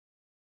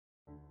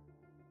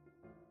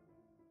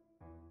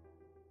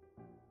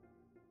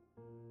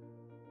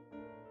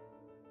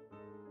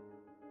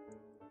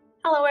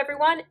Hello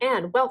everyone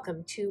and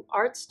welcome to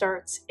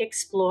ArtStarts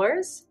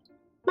Explores.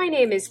 My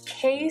name is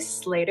Kay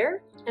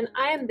Slater and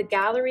I am the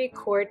gallery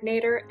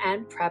coordinator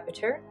and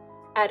preparator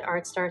at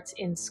ArtStarts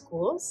in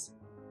Schools.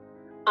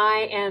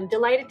 I am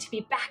delighted to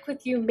be back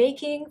with you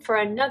making for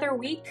another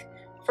week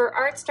for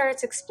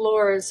ArtStarts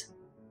Explores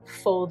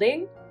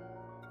folding.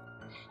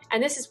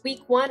 And this is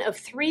week 1 of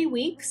 3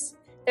 weeks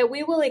that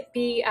we will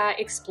be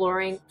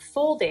exploring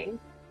folding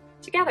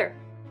together.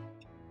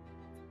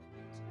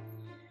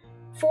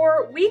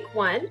 For week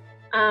 1,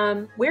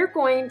 we're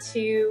going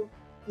to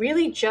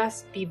really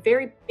just be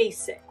very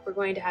basic. We're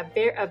going to have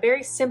a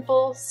very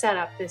simple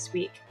setup this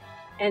week.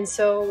 And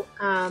so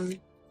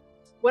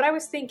what I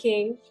was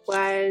thinking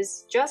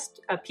was just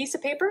a piece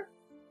of paper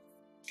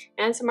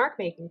and some mark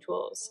making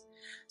tools.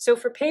 So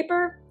for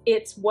paper,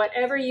 it's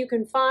whatever you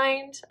can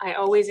find. I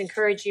always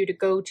encourage you to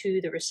go to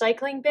the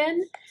recycling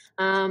bin.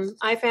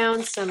 I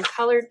found some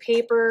colored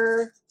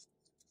paper,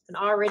 an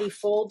already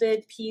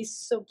folded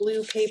piece of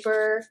blue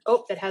paper,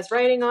 that has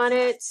writing on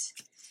it,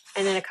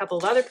 and then a couple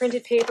of other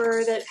printed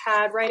paper that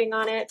had writing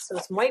on it, so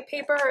some white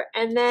paper,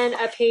 and then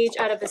a page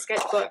out of the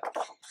sketchbook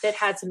that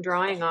had some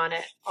drawing on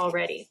it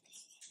already.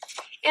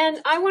 And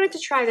I wanted to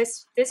try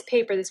this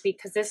paper this week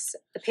because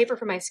the paper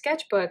for my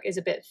sketchbook is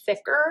a bit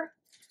thicker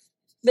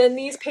than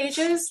these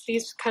pages,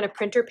 these kind of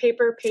printer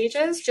paper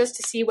pages, just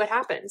to see what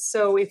happens.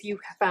 So if you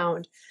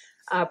found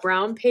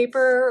brown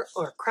paper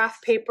or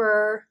craft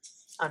paper,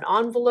 an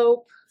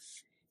envelope,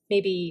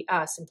 maybe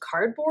some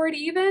cardboard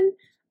even,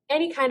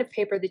 any kind of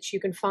paper that you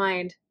can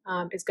find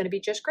is going to be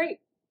just great.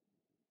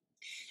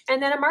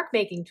 And then a mark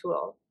making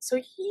tool.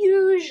 So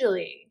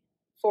usually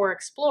for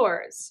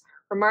explores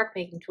or mark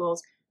making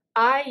tools,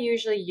 I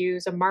usually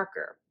use a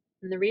marker.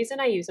 And the reason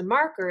I use a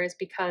marker is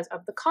because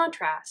of the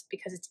contrast,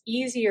 because it's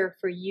easier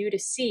for you to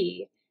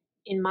see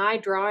in my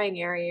drawing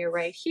area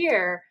right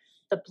here,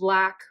 the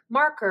black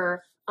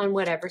marker on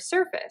whatever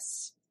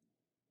surface.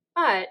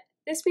 But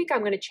this week I'm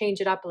going to change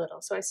it up a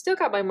little. So I still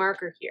got my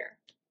marker here,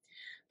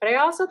 but I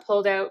also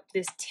pulled out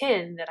this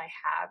tin that I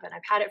have, and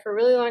I've had it for a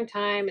really long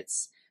time.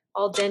 It's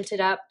all dented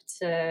up.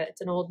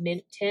 It's an old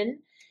mint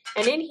tin.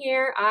 And in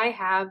here I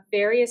have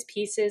various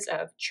pieces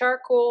of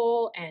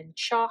charcoal and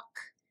chalk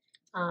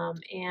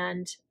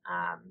and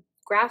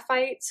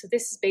graphite. So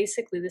this is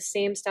basically the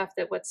same stuff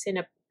that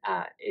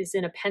is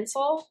in a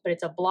pencil, but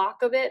it's a block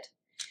of it.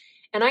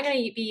 And I'm going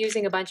to be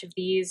using a bunch of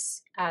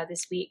these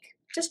this week.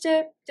 Just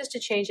to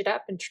change it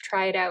up and to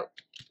try it out.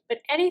 But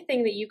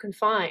anything that you can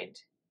find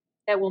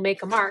that will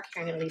make a mark,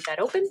 here I'm going to leave that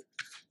open.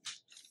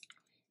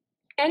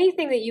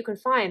 Anything that you can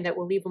find that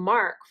will leave a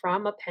mark,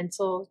 from a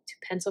pencil to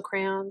pencil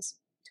crayons,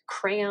 to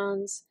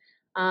crayons,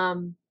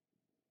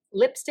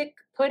 lipstick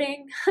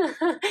pudding,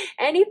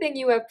 anything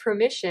you have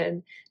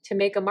permission to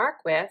make a mark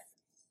with,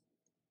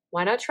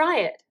 why not try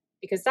it?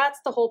 Because that's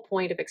the whole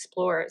point of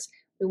Explorers.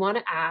 We want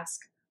to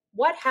ask,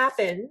 what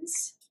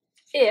happens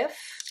if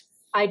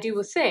I do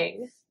a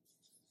thing,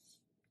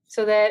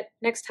 so that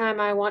next time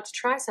I want to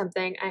try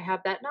something, I have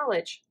that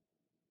knowledge.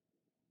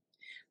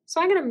 So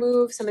I'm going to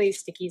move some of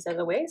these stickies out of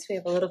the way so we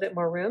have a little bit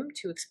more room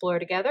to explore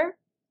together.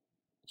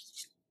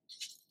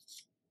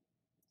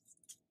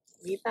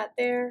 Leave that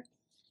there.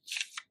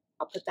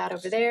 I'll put that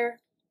over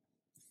there.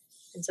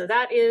 And so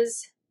that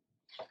is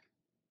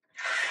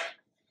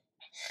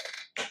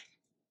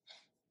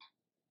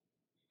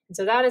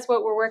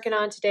what we're working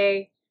on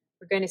today.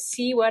 We're going to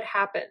see what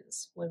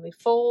happens when we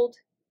fold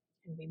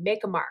and we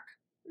make a mark.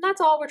 And that's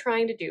all we're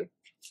trying to do.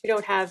 We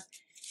don't have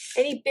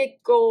any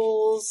big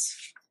goals.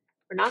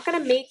 We're not going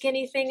to make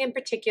anything in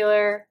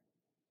particular.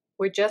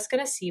 We're just going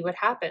to see what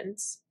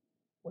happens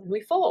when we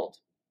fold.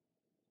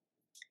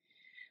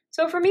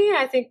 So for me,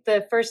 I think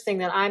the first thing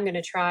that I'm going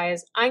to try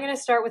is I'm going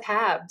to start with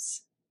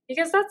halves,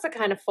 because that's the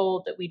kind of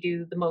fold that we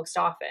do the most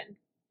often.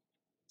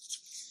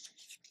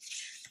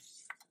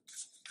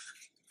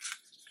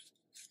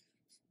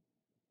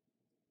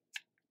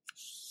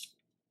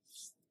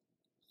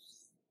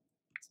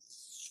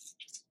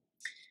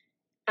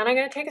 And I'm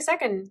going to take a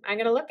second, I'm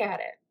going to look at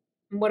it.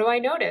 And what do I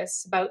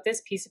notice about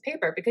this piece of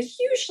paper? Because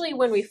usually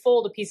when we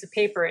fold a piece of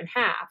paper in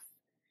half,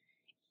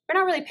 we're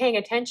not really paying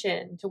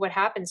attention to what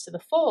happens to the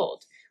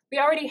fold. We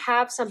already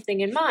have something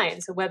in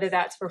mind. So whether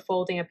that's for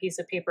folding a piece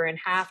of paper in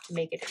half to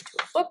make it into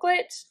a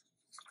booklet,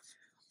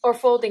 or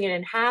folding it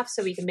in half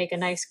so we can make a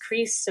nice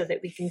crease so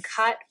that we can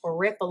cut or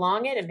rip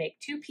along it and make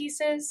 2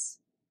 pieces.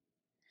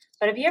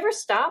 But have you ever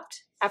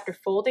stopped after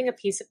folding a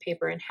piece of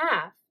paper in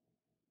half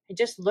and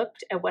just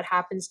looked at what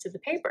happens to the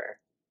paper?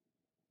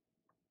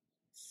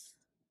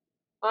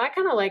 Well, I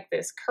kind of like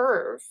this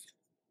curve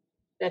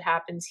that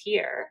happens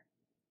here.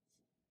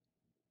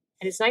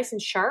 And it's nice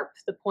and sharp,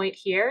 the point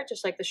here,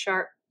 just like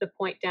the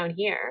point down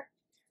here.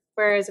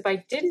 Whereas if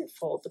I didn't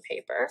fold the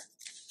paper,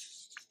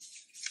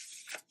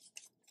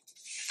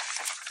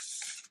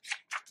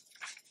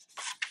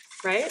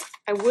 right,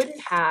 I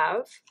wouldn't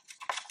have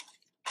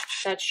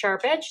that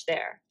sharp edge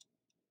there.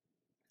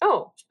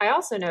 Oh, I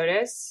also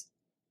notice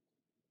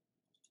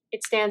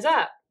it stands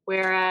up,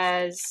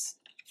 whereas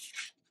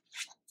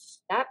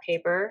that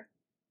paper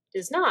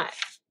does not.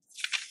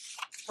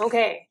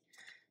 Okay,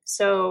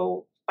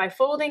 so by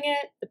folding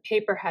it, the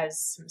paper has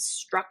some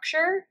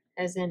structure,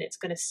 as in it's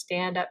going to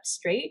stand up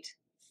straight.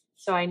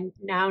 So I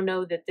now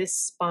know that this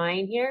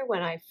spine here,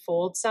 when I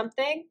fold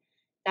something,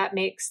 that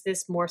makes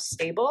this more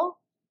stable.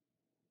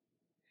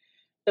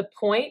 The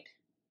point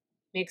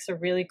makes a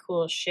really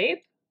cool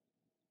shape.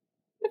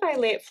 What if I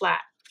lay it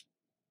flat?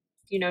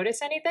 Do you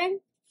notice anything?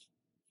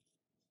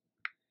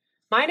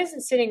 Mine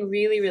isn't sitting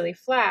really, really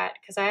flat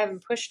because I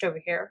haven't pushed over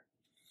here.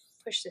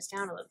 Push this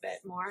down a little bit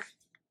more.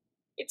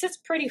 It sits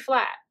pretty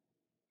flat.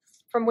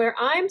 From where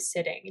I'm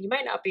sitting, and you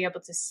might not be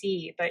able to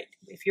see, but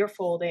if you're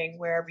folding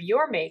wherever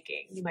you're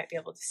making, you might be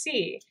able to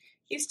see,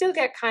 you still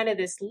get kind of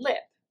this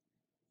lip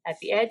at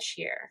the edge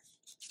here.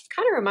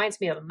 Kind of reminds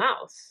me of a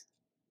mouth.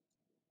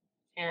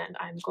 And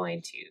I'm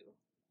going to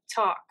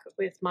talk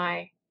with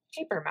my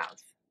paper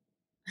mouth,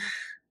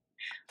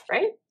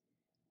 right?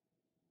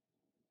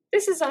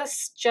 This is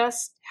us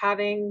just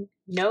having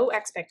no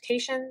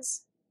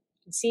expectations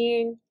and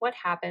seeing what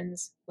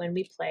happens when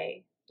we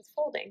play with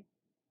folding.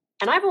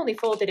 And I've only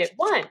folded it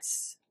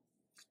once.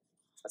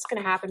 What's going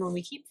to happen when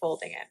we keep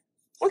folding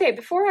it? Okay,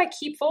 before I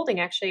keep folding,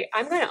 actually,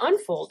 I'm going to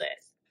unfold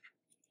it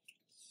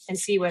and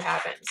see what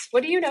happens.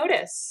 What do you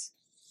notice?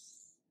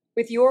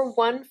 With your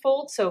one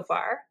fold so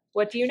far,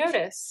 what do you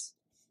notice?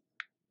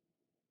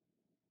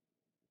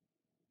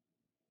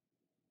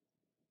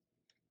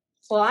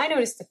 Well, I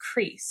noticed the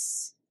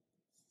crease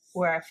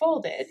where I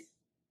folded,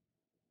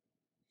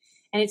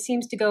 and it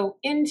seems to go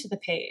into the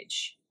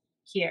page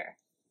here.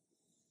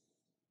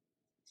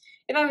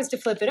 If I was to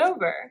flip it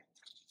over,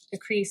 the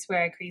crease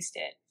where I creased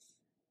it,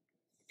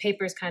 the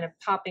paper is kind of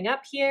popping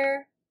up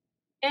here,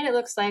 and it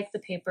looks like the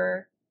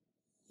paper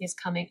is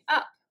coming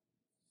up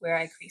where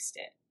I creased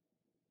it.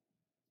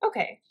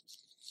 Okay,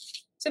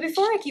 so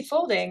before I keep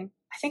folding,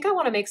 I think I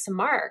want to make some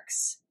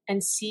marks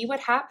and see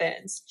what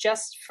happens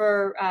just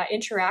for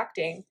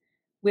interacting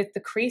with the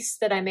crease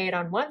that I made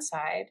on one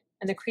side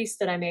and the crease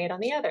that I made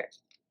on the other.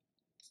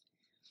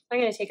 I'm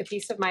going to take a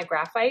piece of my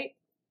graphite,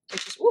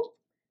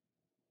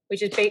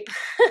 which is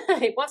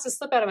it wants to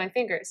slip out of my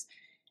fingers,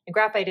 and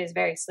graphite is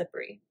very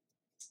slippery.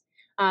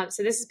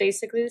 So this is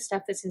basically the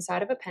stuff that's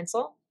inside of a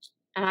pencil,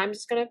 and I'm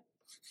just going to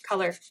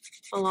color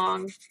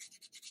along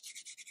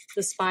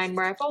the spine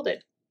where I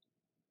folded.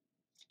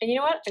 And you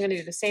know what? I'm going to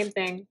do the same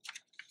thing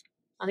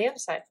on the other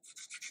side.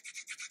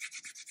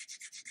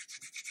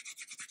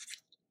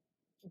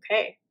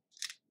 Okay.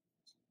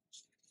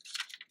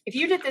 If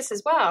you did this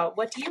as well,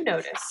 what do you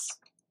notice?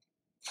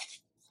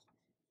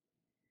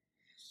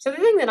 So the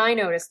thing that I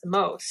noticed the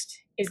most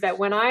is that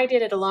when I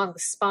did it along the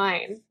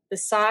spine, the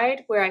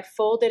side where I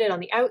folded it on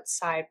the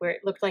outside, where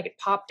it looked like it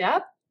popped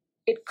up,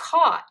 it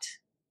caught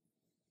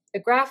the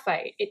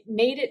graphite. It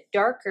made it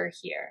darker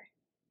here.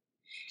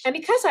 And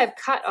because I've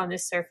cut on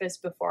this surface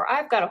before,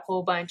 I've got a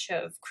whole bunch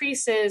of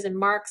creases and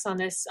marks on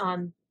this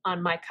on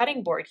my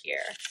cutting board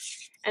here.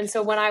 And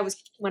so when I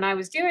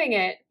was doing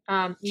it,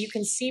 you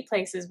can see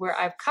places where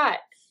I've cut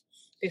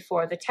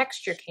before the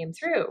texture came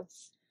through.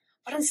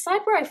 But on the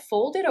side where I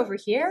folded over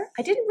here,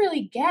 I didn't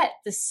really get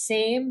the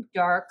same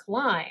dark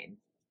line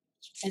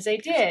as I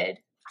did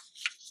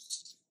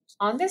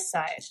on this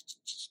side.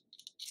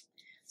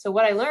 So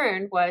what I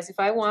learned was if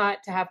I want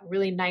to have a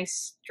really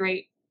nice,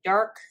 straight,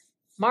 dark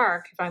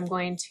mark, if I'm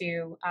going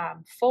to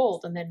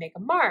fold and then make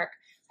a mark,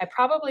 I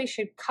probably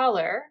should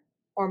color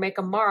or make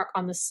a mark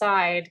on the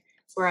side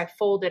where I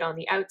folded on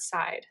the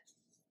outside.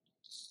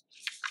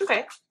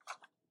 Okay,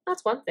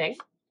 that's one thing.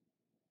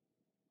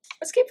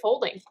 Let's keep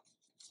folding.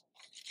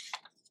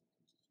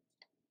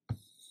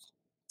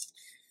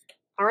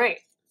 All right,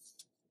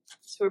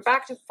 so we're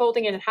back to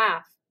folding it in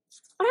half.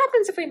 What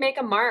happens if we make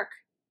a mark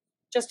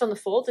just on the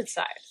folded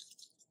side?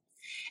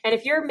 And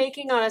if you're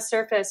making on a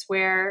surface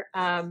where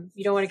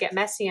you don't want to get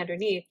messy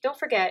underneath, don't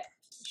forget,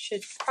 you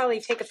should probably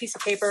take a piece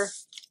of paper,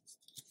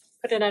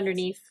 put it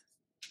underneath,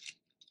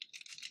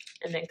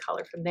 and then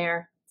color from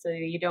there so that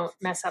you don't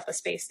mess up a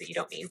space that you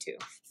don't mean to.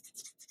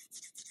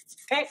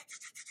 Okay,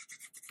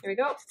 here we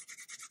go.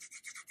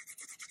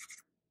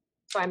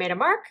 So I made a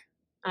mark,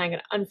 and I'm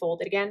going to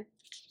unfold it again.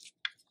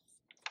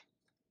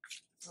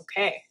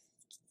 Okay.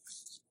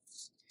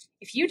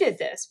 If you did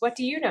this, what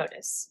do you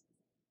notice?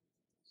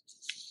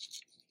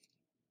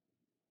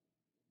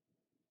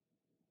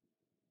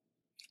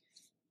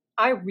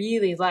 I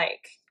really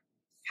like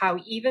how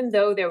even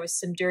though there was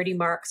some dirty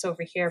marks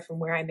over here from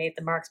where I made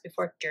the marks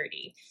before,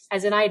 dirty,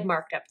 as in I'd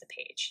marked up the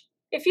page.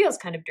 It feels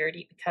kind of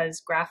dirty because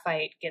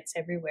graphite gets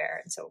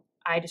everywhere, and so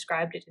I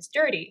described it as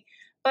dirty.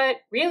 But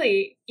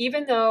really,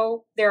 even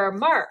though there are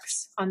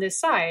marks on this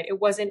side, it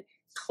wasn't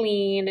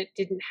clean, it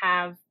didn't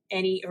have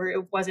any, or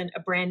it wasn't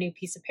a brand new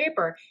piece of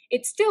paper,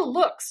 it still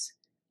looks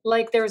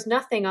like there's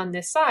nothing on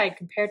this side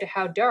compared to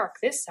how dark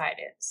this side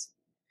is.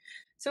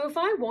 So if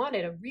I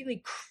wanted a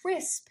really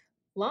crisp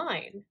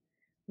line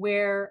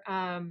where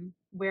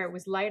it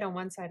was light on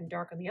one side and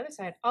dark on the other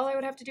side, all I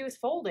would have to do is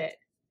fold it.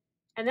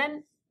 And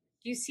then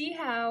you see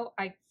how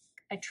I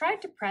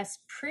tried to press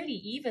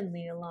pretty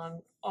evenly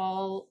along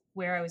all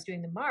where I was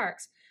doing the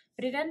marks,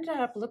 but it ended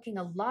up looking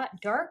a lot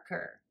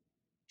darker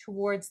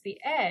towards the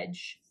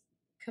edge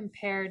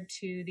compared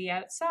to the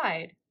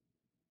outside.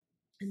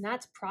 And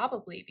that's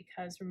probably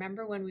because,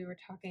 remember when we were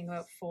talking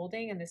about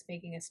folding and this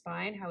making a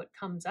spine, how it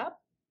comes up?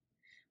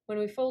 When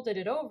we folded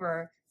it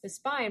over, the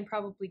spine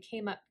probably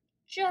came up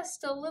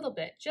just a little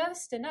bit,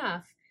 just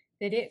enough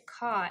that it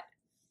caught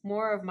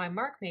more of my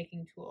mark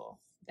making tool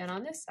than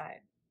on this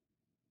side.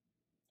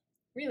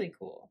 Really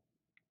cool.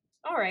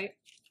 All right,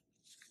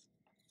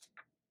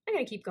 I'm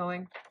gonna keep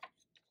going.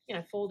 I'm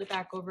gonna fold it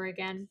back over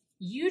again.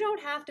 You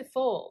don't have to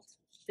fold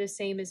the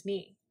same as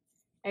me.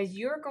 As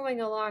you're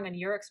going along and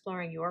you're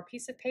exploring your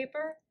piece of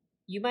paper,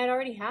 you might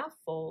already have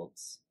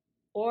folds,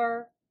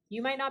 or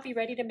you might not be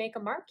ready to make a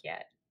mark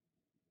yet.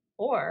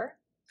 Or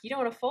you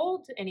don't want to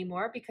fold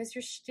anymore because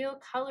you're still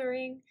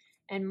coloring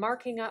and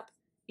marking up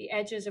the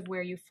edges of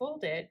where you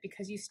folded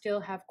because you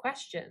still have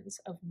questions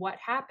of what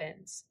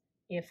happens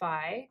if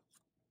I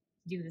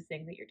do the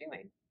thing that you're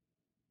doing.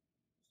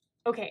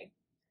 Okay,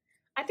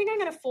 I think I'm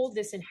going to fold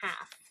this in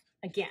half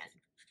again.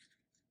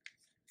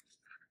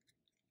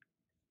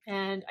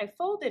 And I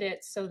folded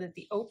it so that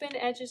the open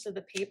edges of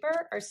the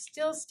paper are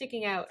still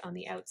sticking out on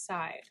the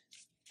outside.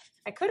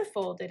 I could have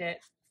folded it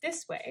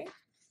this way.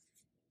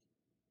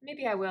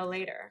 Maybe I will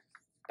later.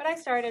 But I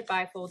started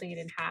by folding it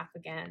in half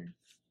again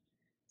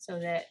so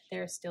that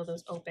there's still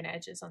those open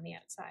edges on the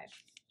outside.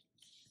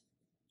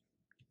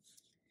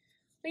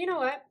 But you know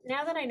what?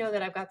 Now that I know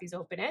that I've got these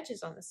open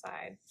edges on the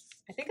side,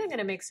 I think I'm going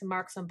to make some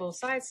marks on both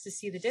sides to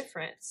see the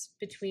difference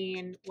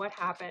between what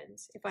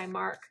happens if I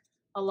mark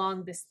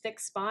along this thick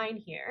spine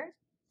here.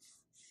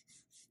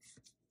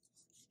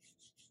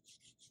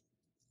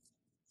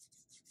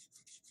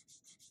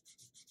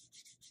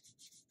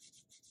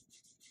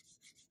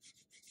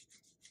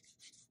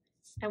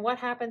 And what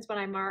happens when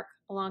I mark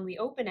along the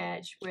open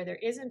edge where there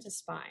isn't a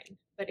spine,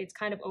 but it's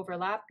kind of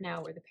overlapped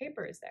now where the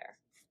paper is there.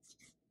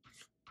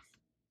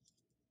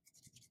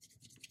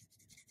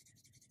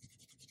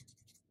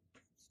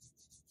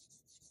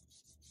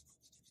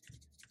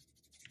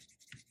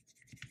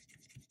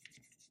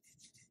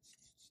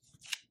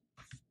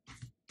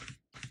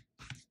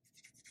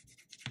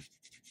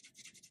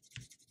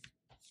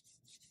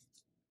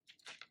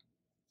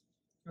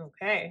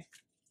 Okay,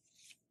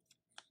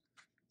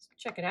 so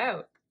check it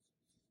out.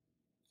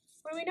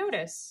 What do we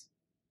notice?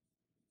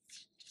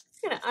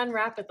 I'm gonna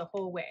unwrap it the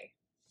whole way.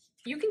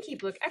 You can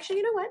keep looking. Actually,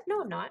 you know what?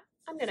 No, I'm not.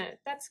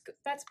 That's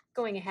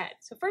going ahead.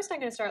 So first I'm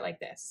gonna start like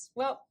this.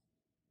 Well,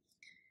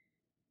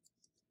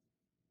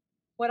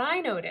 what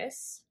I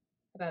notice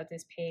about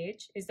this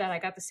page is that I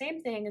got the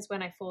same thing as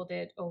when I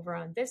folded over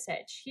on this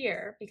edge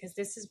here, because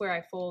this is where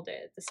I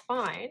folded the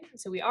spine.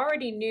 So we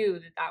already knew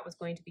that that was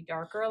going to be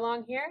darker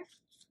along here.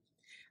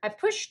 I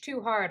pushed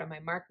too hard on my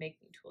mark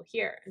making tool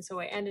here, and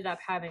so I ended up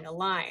having a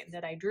line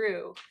that I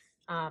drew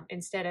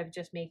instead of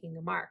just making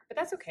a mark. But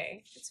that's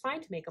okay. It's fine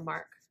to make a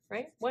mark,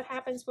 right? What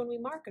happens when we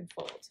mark and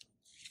fold?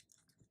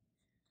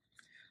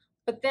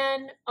 But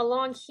then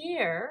along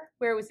here,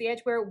 where it was the edge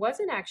where it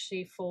wasn't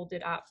actually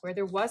folded up, where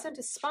there wasn't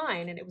a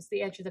spine and it was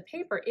the edge of the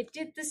paper, it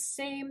did the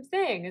same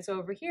thing as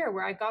over here,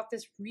 where I got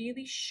this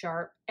really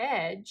sharp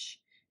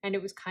edge and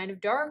it was kind of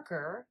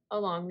darker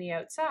along the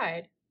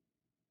outside.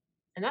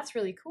 And that's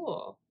really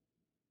cool.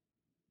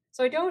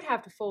 So I don't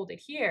have to fold it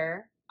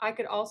here. I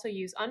could also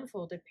use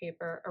unfolded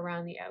paper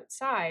around the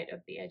outside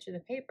of the edge of the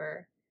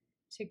paper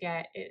to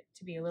get it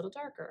to be a little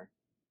darker.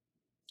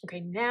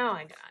 Okay, now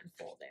I'm gonna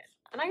unfold it.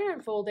 And I'm gonna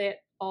unfold it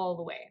all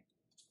the way.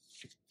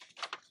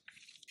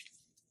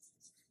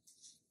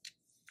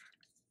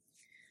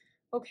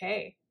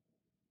 Okay.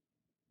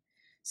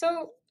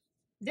 So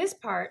this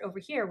part over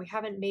here, we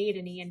haven't made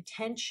any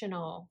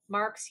intentional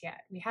marks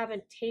yet. We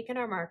haven't taken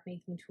our mark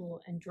making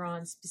tool and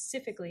drawn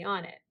specifically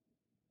on it.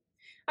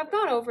 I've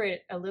gone over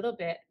it a little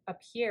bit up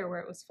here where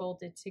it was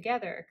folded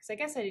together, because I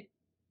guess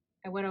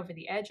I went over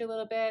the edge a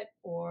little bit,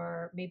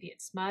 or maybe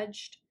it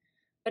smudged.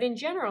 But in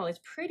general, it's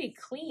pretty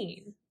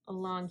clean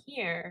along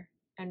here,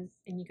 and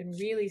you can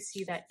really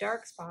see that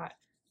dark spot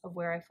of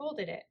where I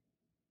folded it.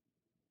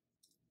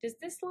 Does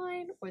this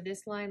line or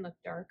this line look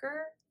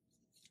darker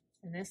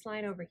than this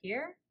line over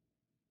here?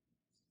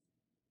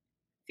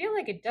 I feel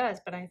like it does,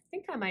 but I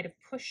think I might have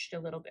pushed a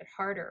little bit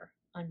harder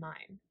on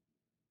mine.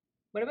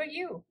 What about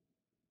you?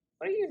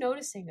 What are you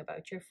noticing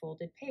about your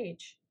folded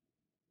page?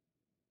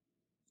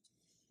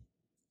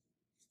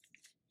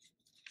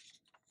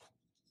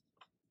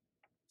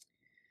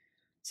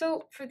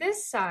 So for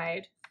this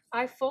side,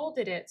 I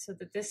folded it so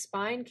that this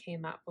spine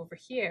came up over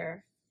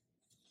here.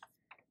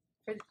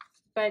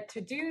 But to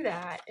do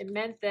that, it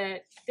meant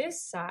that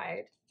this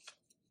side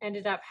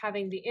ended up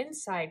having the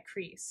inside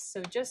crease.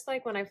 So just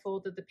like when I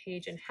folded the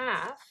page in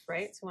half,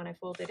 right? So when I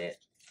folded it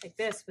like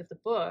this with the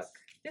book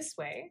this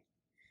way,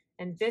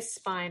 and this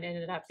spine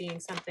ended up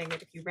being something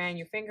that if you ran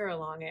your finger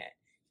along it,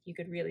 you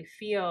could really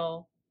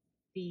feel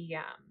the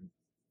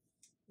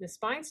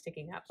spine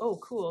sticking up. Oh,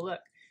 cool,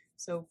 look.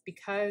 So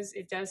because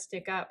it does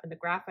stick up in the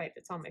graphite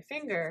that's on my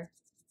finger,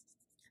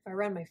 if I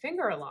run my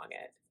finger along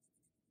it,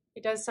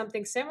 it does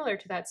something similar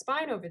to that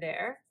spine over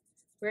there,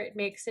 where it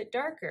makes it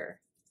darker.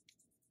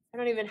 I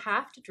don't even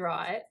have to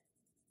draw it.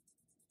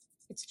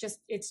 It's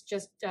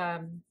just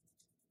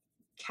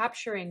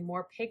capturing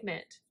more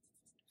pigment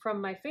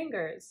from my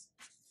fingers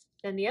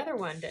than the other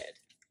one did.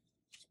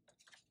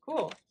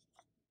 Cool.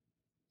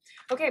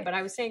 Okay, but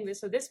I was saying this,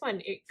 so this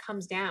one, it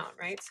comes down,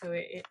 right? So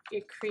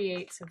it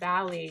creates a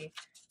valley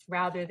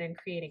rather than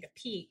creating a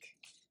peak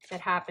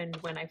that happened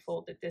when I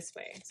folded this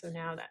way. So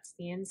now that's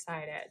the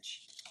inside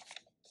edge.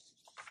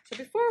 So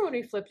before, when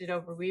we flipped it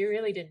over, we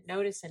really didn't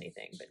notice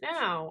anything, but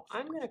now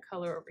I'm gonna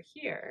color over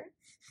here.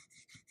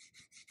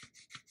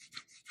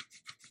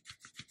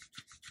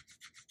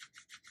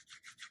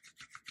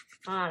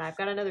 On, I've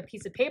got another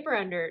piece of paper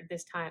under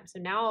this time. So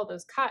now all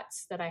those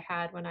cuts that I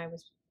had when I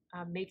was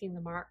making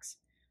the marks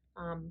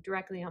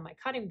directly on my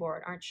cutting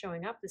board aren't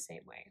showing up the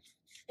same way.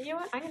 And you know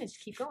what? I'm going to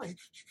keep going.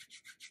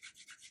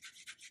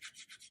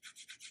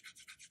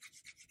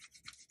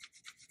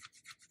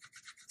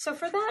 So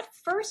for that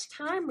first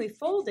time we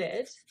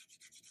folded,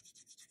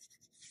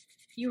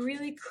 you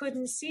really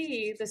couldn't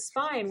see the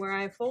spine where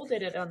I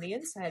folded it on the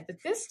inside. But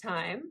this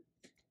time,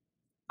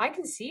 I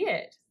can see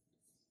it.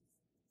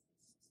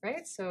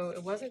 Right? So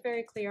it wasn't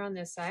very clear on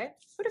this side.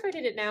 What if I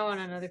did it now on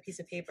another piece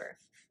of paper?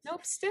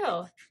 Nope,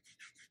 still.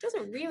 It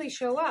doesn't really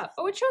show up.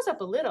 Oh, it shows up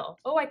a little.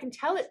 Oh, I can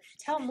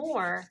tell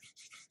more.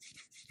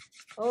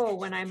 Oh,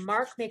 when I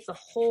make the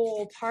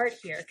whole part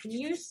here. Can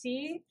you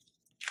see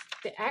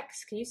the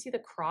X? Can you see the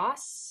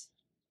cross?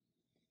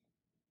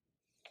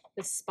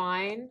 The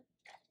spine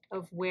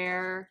of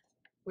where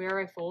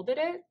I folded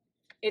it?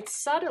 It's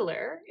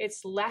subtler.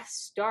 It's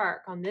less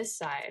dark on this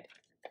side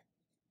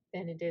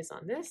than it is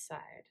on this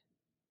side.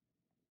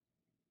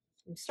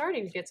 I'm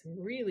starting to get some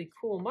really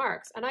cool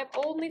marks, and I've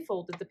only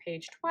folded the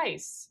page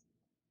twice.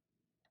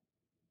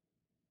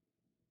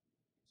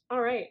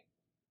 All right,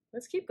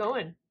 let's keep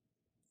going.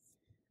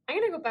 I'm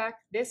gonna go back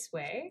this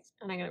way,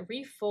 and I'm gonna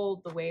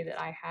refold the way that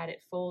I had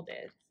it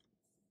folded.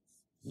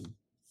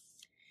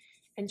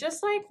 And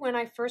just like when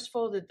I first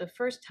folded the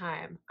first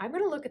time, I'm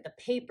gonna look at the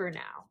paper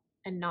now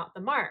and not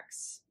the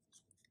marks.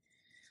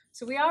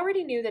 So we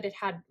already knew that it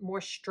had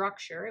more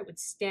structure. It would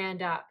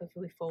stand up if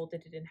we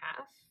folded it in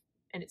half.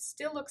 And it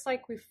still looks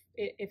like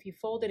if you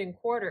fold it in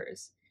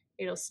quarters,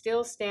 it'll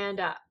still stand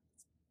up.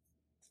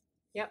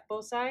 Yep,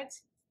 both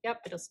sides.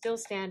 Yep, it'll still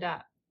stand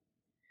up.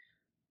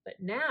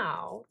 But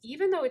now,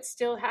 even though it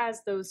still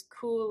has those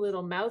cool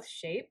little mouth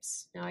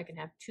shapes, now I can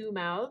have two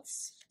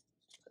mouths,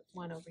 put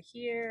one over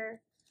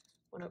here,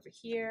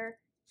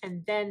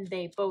 and then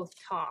they both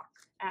talk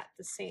at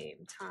the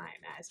same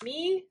time as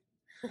me.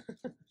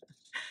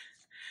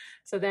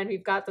 So then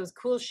we've got those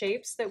cool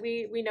shapes that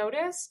we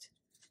noticed.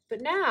 But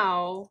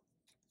now,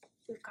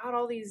 we've got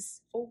all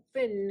these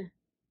open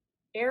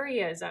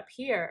areas up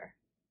here.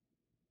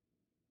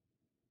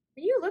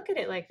 When you look at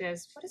it like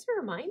this, what does it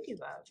remind you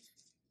of?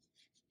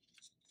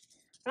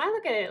 When I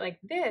look at it like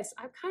this,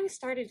 I've kind of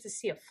started to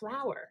see a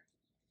flower,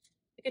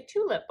 like a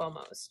tulip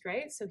almost,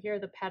 right? So here are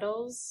the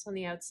petals on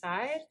the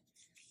outside.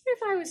 What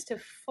if I was to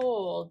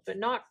fold but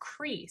not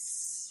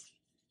crease,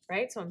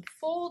 right? So I'm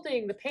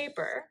folding the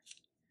paper,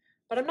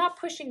 but I'm not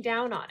pushing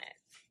down on it.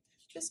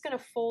 I'm just gonna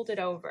fold it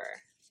over.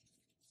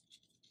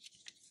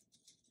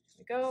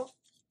 Go.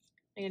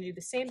 I'm going to do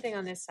the same thing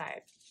on this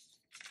side.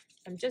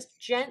 I'm just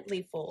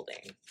gently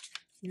folding,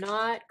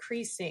 not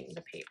creasing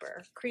the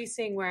paper,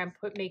 creasing where I'm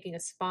making a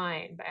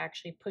spine by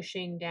actually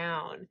pushing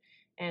down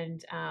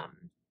and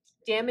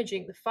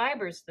damaging the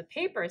fibers of the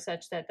paper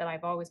such that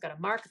I've always got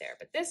a mark there.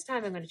 But this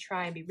time I'm going to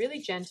try and be really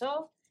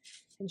gentle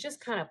and just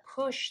kind of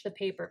push the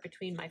paper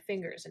between my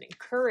fingers and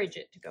encourage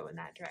it to go in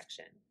that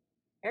direction.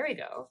 There we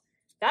go.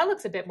 That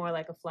looks a bit more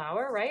like a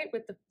flower, right?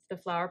 With the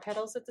flower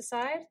petals at the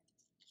side.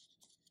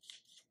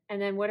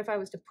 And then what if I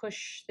was to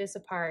push this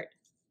apart,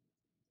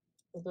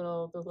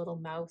 the little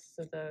mouth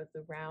of the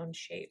round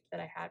shape that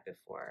I had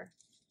before?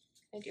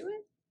 Can I do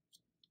it?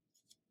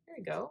 There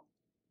we go.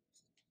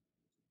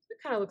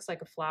 It kind of looks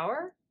like a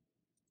flower.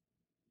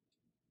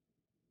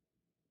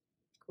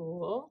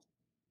 Cool.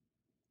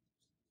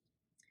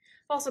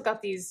 I've also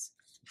got these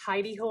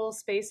hidey hole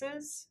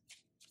spaces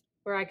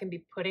where I can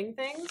be putting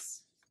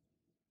things.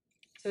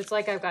 So it's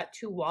like I've got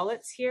two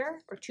wallets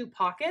here, or two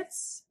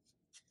pockets.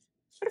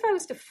 What if I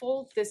was to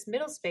fold this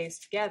middle space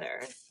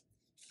together?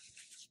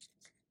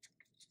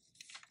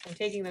 I'm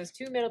taking those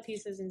two middle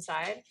pieces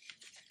inside.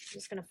 I'm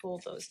just going to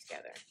fold those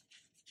together.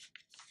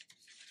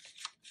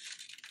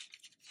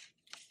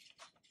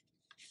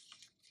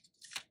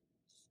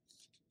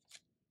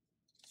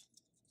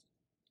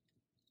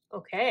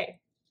 Okay.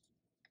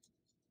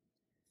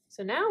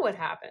 So now what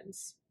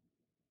happens?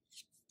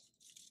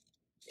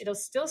 It'll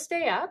still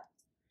stay up.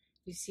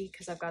 You see,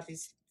 because I've got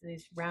these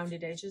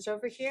rounded edges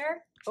over here.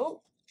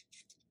 Oh.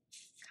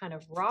 Kind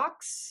of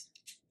rocks.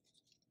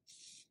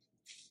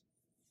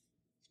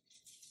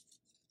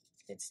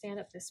 Did it stand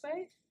up this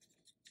way?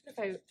 What if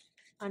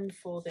I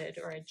unfolded,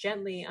 or I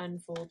gently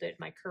unfolded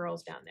my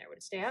curls down there? Would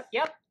it stay up?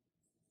 Yep.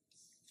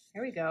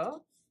 There we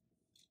go.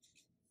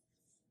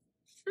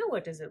 Now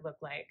what does it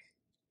look like?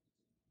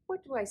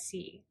 What do I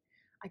see?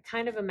 I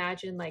kind of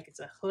imagine like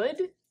it's a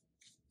hood,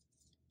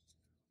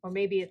 Or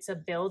maybe it's a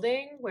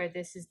building where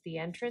this is the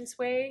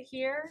entranceway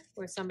here,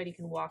 where somebody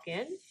can walk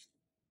in.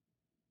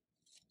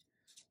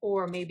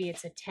 Or maybe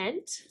it's a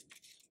tent,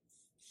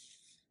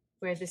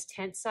 where this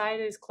tent side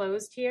is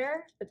closed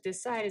here, but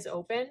this side is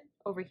open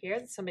over here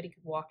that somebody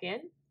could walk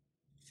in.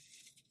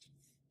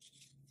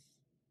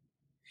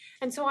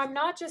 And so I'm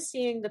not just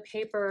seeing the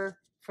paper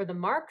for the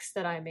marks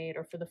that I made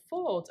or for the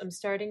folds, I'm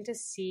starting to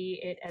see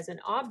it as an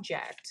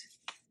object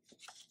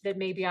that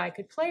maybe I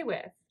could play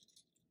with.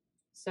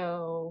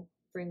 So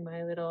bring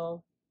my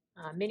little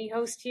mini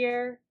host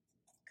here,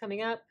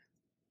 coming up,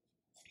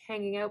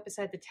 hanging out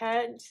beside the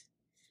tent.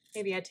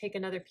 Maybe I take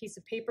another piece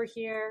of paper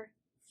here,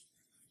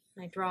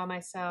 and I draw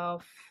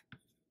myself a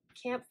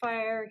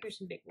campfire. Here's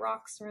some big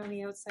rocks around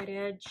the outside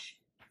edge.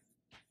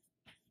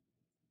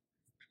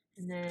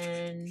 And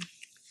then,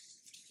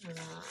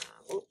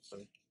 oh,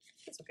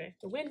 that's okay.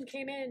 The wind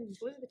came in,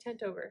 blew the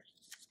tent over.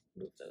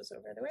 Move those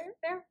over the way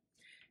there.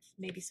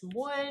 Maybe some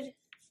wood.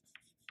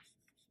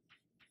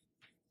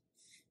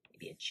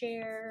 Maybe a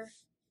chair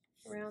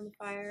around the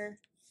fire.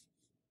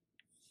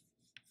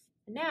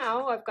 And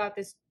now I've got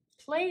this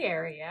play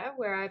area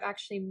where I've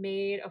actually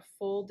made a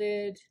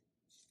folded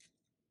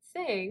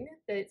thing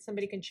that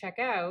somebody can check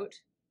out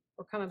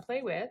or come and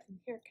play with. And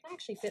here, can I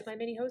actually fit my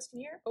mini host in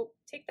here? Oh,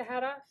 take the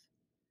hat off.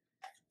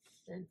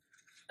 And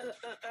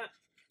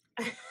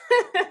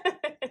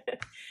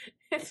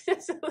it's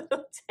just a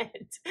little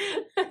tent.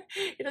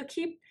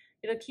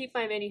 It'll keep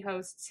my mini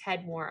host's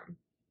head warm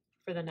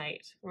for the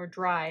night, or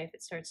dry if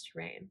it starts to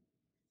rain.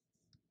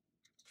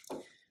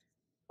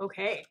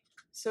 Okay,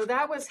 so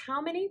that was how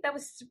many? That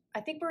was,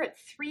 I think we're at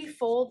 3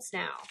 folds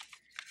now.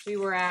 We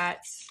were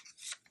at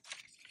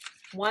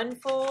 1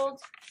 fold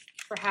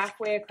for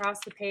halfway across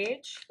the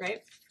page,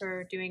 right?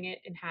 For doing it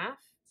in half.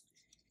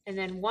 And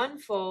then 1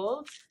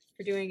 fold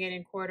for doing it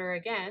in quarter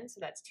again. So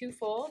that's 2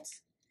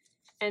 folds.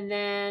 And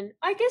then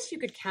I guess you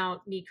could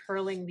count me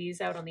curling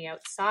these out on the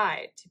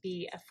outside to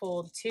be a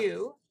fold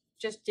 2.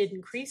 Just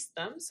didn't crease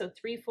them. So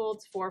 3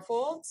 folds, 4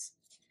 folds.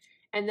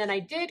 And then I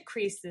did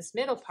crease this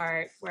middle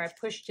part where I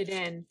pushed it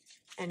in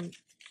and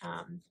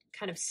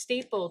kind of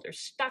stapled or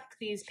stuck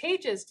these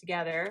pages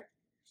together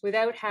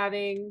without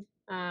having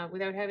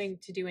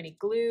to do any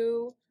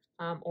glue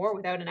or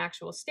without an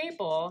actual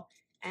staple.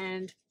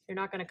 And they're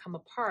not going to come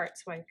apart.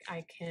 So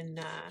I can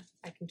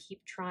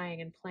keep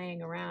trying and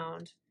playing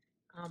around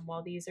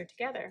while these are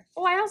together.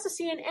 Oh, I also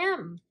see an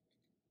M.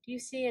 Do you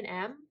see an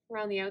M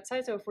around the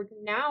outside? So if we're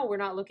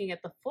not looking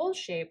at the full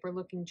shape, we're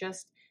looking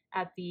just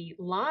at the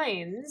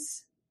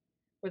lines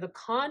or the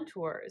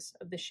contours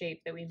of the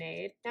shape that we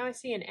made. Now I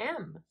see an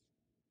M.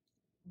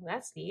 Well,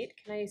 that's neat.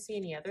 Can I see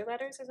any other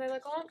letters as I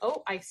look along?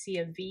 Oh, I see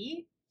a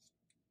V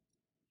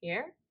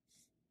here.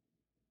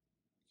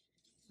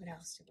 What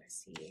else do I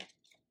see?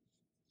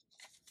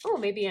 Oh,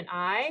 maybe an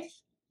I.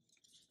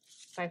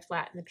 If I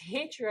flatten the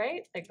page,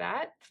 right? Like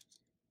that.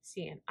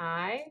 See an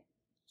I.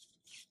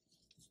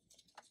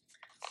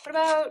 What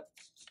about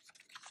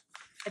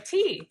a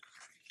T?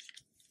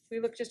 We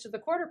look just at the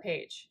quarter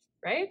page,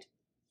 right?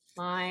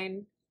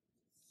 Line.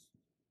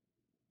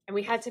 And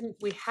we had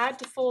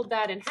to fold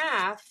that in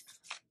half,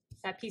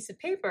 that piece of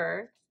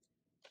paper,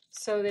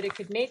 so that it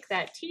could make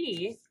that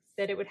T,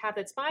 that it would have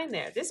that spine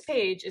there. This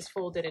page is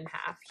folded in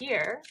half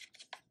here,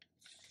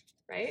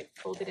 right?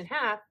 Folded in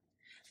half.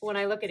 But when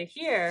I look at it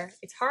here,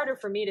 it's harder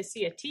for me to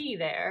see a T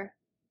there.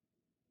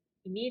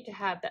 You need to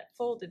have that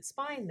folded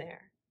spine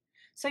there.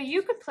 So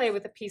you could play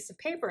with a piece of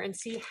paper and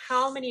see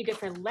how many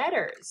different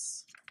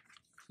letters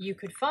you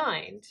could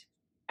find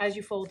as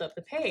you fold up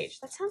the page.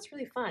 That sounds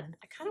really fun.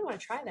 I kind of want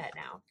to try that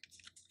now.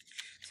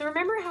 So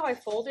remember how I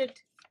folded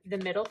the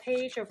middle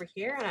page over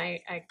here and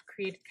I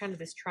created kind of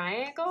this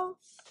triangle?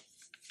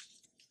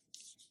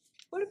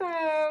 What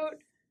about,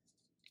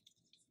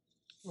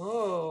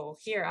 oh,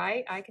 here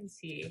I can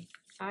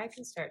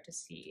start to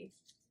see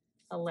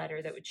a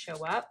letter that would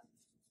show up.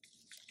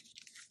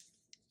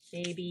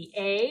 Maybe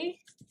A.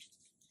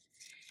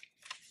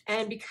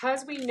 And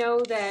because we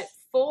know that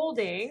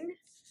folding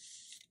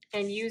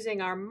and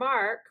using our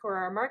mark or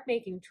our mark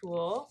making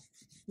tool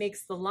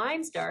makes the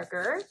lines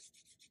darker,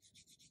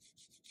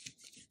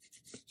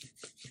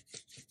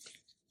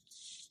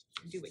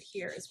 do it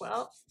here as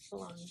well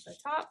along the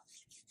top.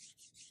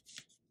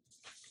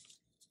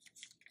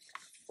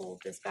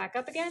 Fold this back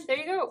up again. There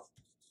you go.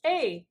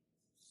 A.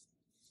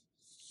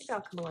 Maybe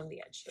I'll come along the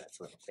edge so that's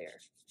a little clearer.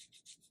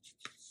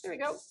 There we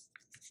go.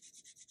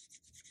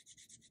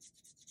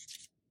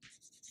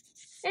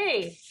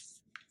 A.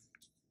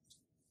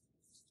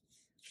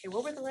 Okay,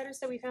 what were the letters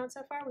that we found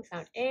so far? We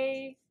found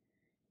A,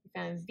 we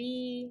found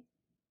V,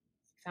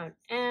 we found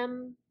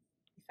M,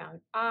 we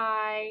found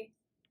I,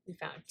 we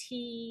found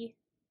T,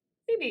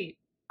 maybe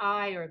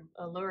I or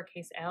a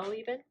lowercase L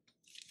even.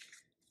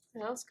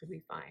 What else could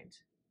we find?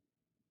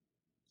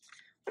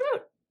 What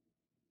about,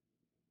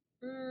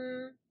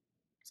 I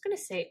was gonna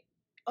say,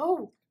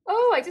 oh,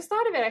 I just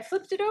thought of it. I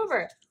flipped it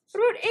over.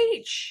 What about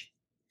H?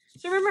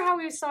 So remember how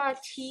we saw a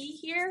T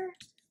here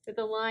with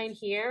a line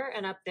here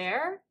and up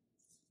there?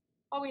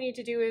 All we need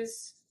to do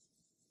is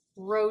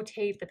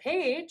rotate the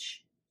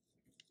page.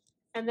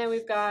 And then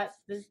we've got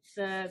the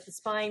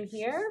spine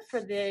here for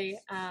the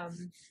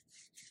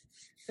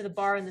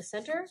bar in the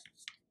center.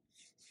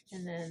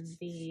 And then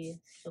the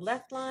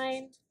left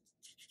line.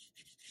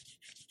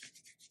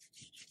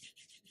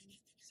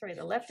 Sorry,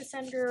 the left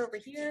ascender over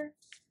here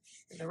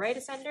and the right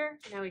ascender.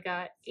 Now we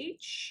got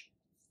H.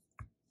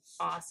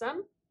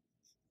 Awesome.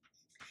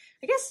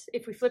 I guess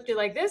if we flipped it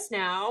like this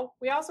now,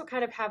 we also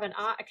kind of have a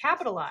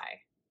capital I.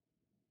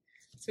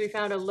 So we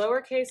found a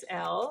lowercase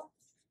L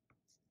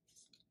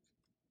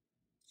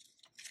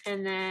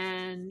and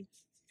then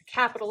a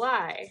capital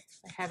I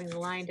by having the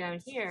line down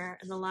here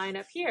and the line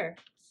up here.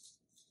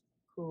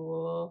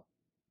 Cool.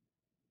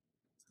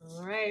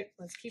 All right,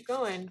 let's keep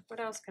going. What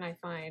else can I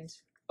find?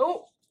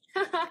 Oh,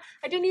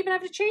 I didn't even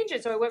have to change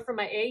it. So I went from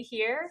my A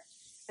here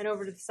and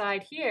over to the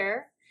side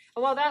here.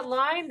 And while that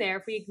line there,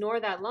 if we ignore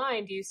that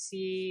line, do you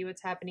see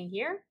what's happening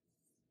here?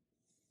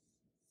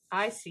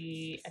 I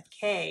see a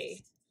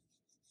K.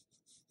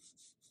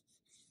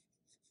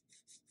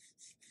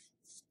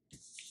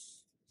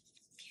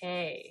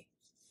 K.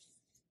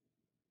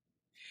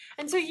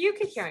 And so you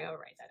could, here, I'll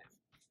write that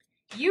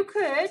in. You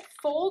could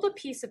fold a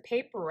piece of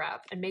paper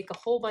up and make a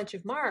whole bunch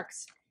of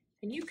marks,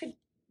 and you could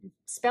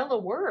spell a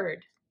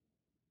word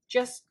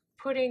just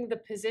putting the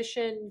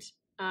positioned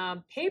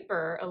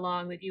paper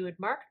along that you had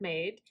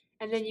made,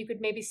 and then you could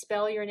maybe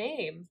spell your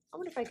name. I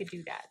wonder if I could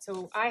do that.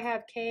 So I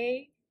have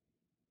K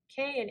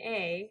and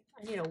A.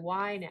 I need a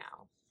Y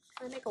now.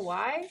 Can I make a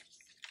Y?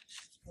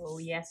 Oh,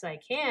 yes, I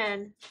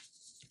can.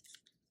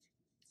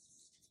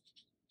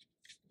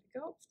 There we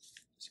go.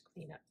 Just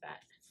clean up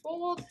that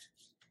fold.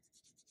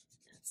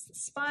 That's the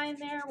spine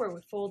there where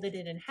we folded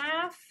it in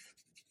half.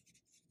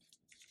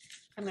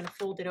 I'm going to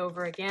fold it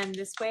over again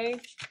this way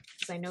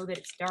because I know that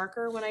it's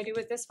darker when I do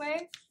it this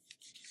way.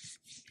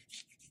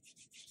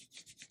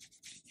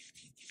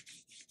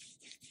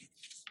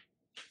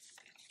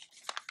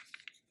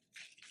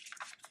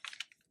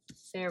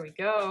 There we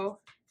go.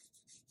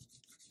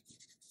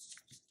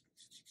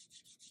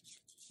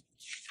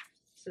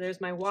 So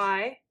there's my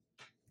Y.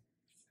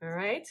 All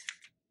right.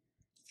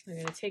 I'm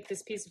going to take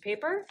this piece of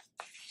paper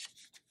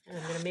and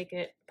I'm going to make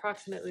it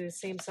approximately the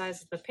same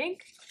size as the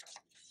pink.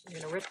 I'm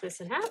going to rip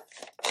this in half,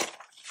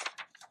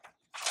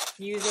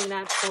 using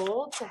that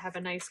fold to have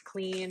a nice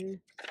clean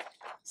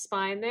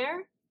spine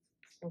there.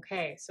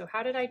 Okay, so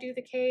how did I do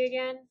the K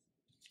again?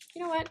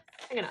 You know what?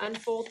 I'm going to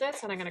unfold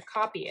this and I'm going to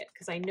copy it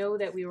because I know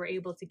that we were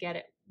able to get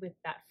it with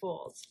that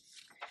fold.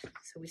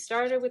 So we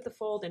started with the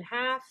fold in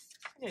half.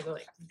 I'm going to go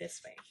like this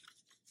way.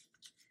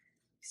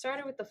 We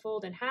started with the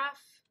fold in half.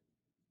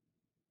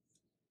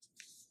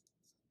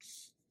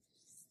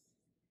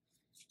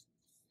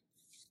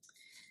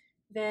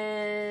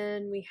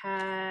 Then we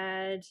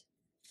had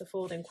the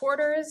fold in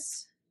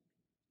quarters.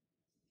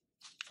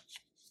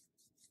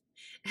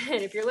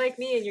 And if you're like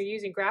me and you're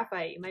using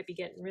graphite, you might be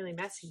getting really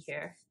messy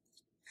here.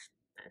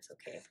 That's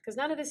okay, because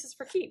none of this is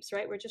for keeps,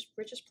 right? We're just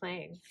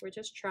playing. We're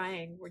just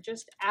trying. We're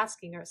just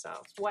asking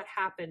ourselves, what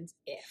happens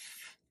if?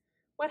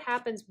 What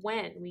happens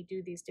when we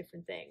do these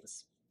different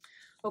things?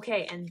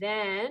 Okay, and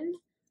then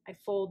I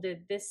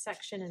folded this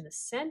section in the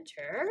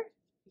center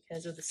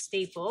because of the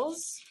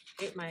staples.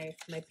 Right?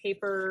 My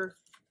paper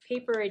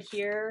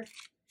adhere,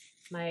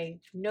 my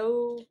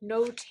no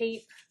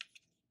tape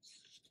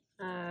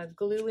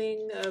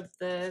gluing of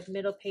the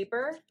middle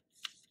paper.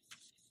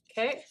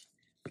 Okay,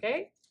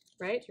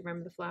 right? Do you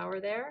remember the flower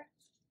there?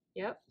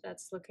 Yep,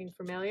 that's looking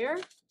familiar.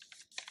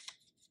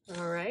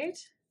 All right,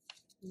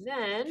 and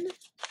then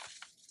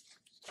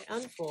I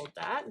unfold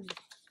that.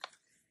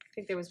 I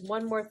think there was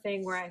one more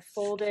thing where I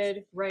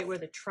folded right where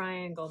the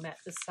triangle met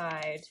the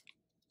side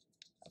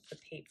of the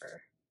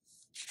paper.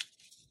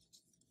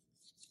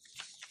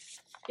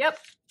 Yep,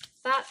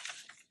 that's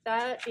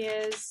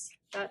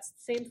the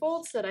same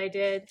folds that I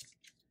did.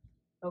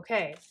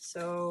 Okay,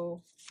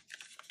 so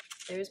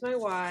there's my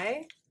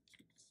Y.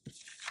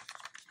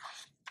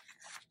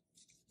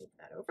 Move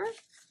that over.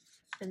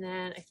 And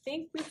then I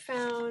think we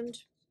found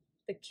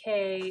the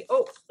K,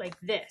 oh, like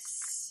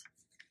this.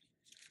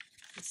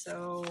 And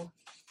so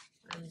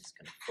I'm just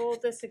going to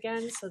fold this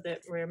again so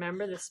that,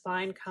 remember, the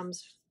spine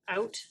comes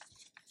out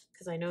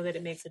because I know that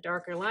it makes a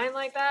darker line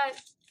like that.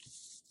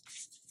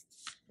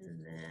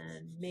 And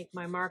then make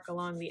my mark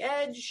along the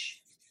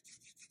edge.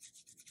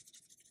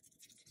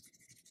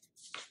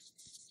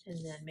 And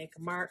then make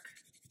a mark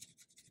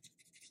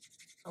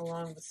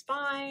along the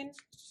spine.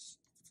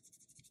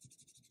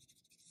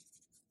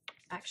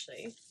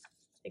 Actually,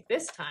 I think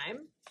this time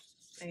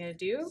what I'm going to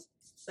do is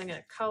I'm going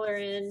to color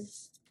in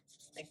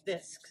like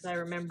this because I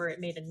remember it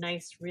made a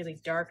nice, really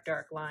dark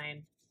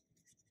line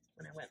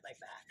when I went like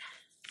that.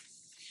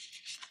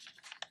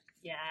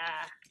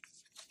 Yeah.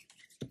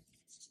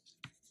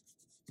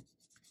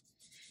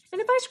 And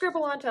if I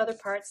scribble onto other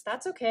parts,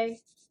 that's okay.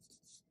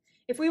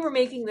 If we were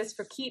making this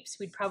for keeps,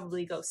 we'd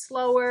probably go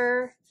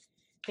slower.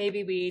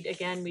 Maybe we'd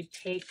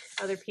take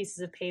other pieces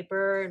of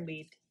paper and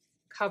we'd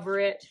cover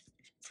it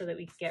so that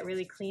we could get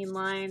really clean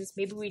lines.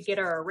 Maybe we'd get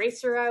our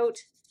eraser out,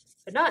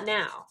 but not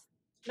now.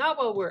 not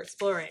while we're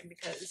exploring,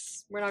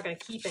 because we're not going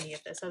to keep any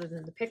of this other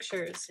than the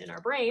pictures in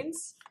our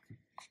brains.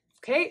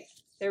 Okay,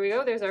 there we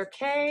go. There's our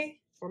K,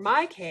 or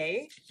my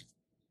K.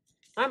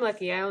 I'm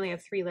lucky, I only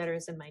have 3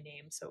 letters in my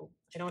name, so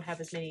I don't have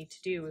as many to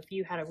do. If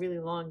you had a really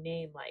long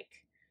name like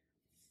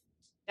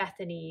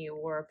Bethany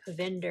or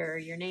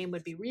Pavinder, your name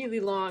would be really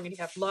long and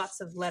you have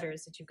lots of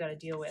letters that you've got to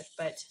deal with.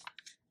 But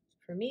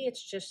for me,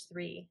 it's just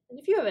 3. And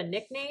if you have a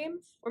nickname,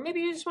 or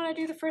maybe you just want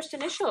to do the first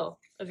initial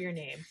of your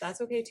name,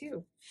 that's okay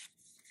too.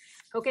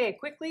 Okay,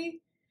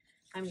 quickly,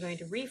 I'm going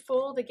to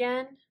refold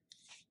again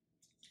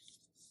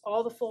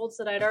all the folds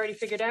that I'd already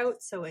figured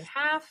out. So in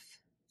half,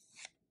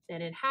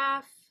 then in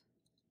half,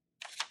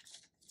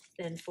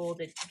 then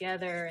folded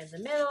together in the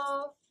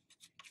middle.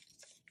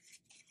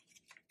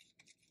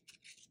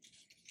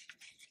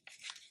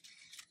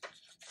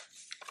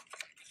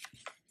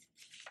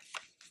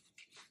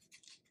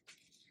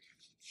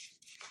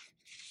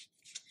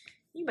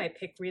 You might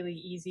pick really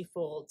easy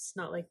folds,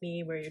 not like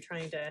me where you're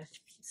trying to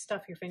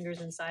stuff your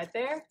fingers inside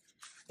there.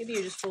 Maybe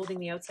you're just folding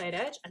the outside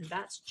edge, and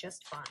that's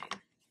just fine.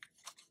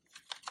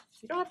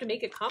 You don't have to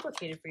make it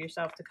complicated for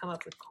yourself to come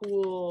up with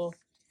cool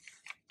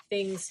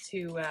things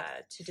to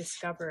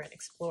discover and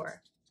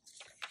explore.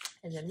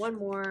 And then one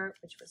more,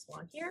 which was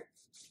along here.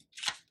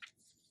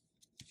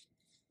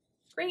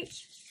 Great.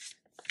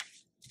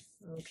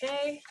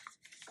 Okay.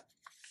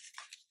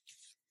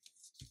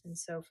 And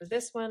so for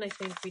this one, I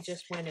think we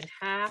just went in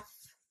half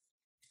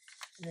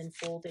and then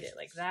folded it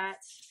like that,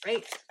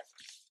 right?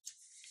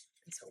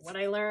 And so what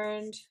I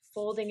learned,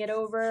 folding it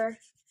over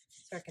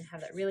so I can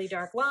have that really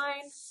dark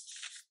line.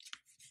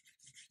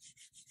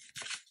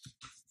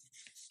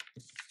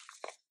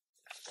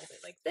 Fold it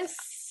like this.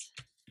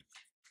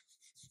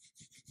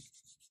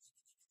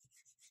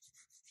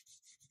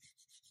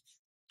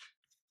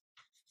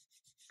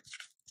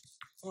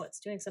 Oh,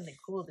 it's doing something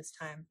cool this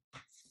time.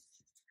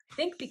 I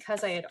think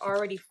because I had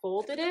already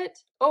folded it.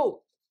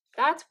 Oh,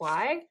 that's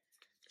why.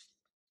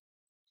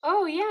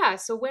 Oh yeah,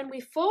 so when we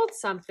fold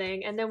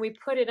something and then we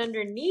put it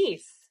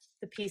underneath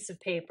the piece of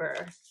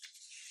paper.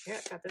 Yeah,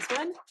 got this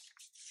one.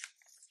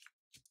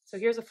 So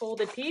here's a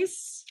folded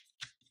piece.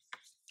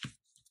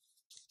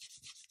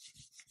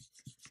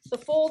 The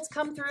folds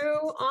come through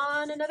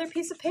on another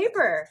piece of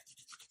paper.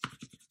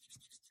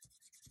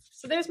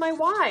 So there's my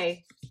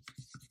Y.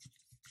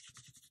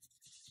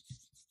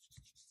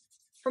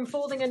 From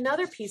folding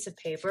another piece of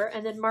paper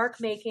and then mark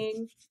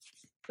making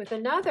with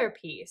another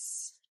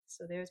piece.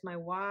 So there's my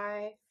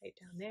Y right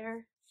down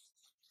there.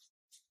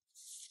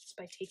 Just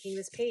by taking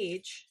this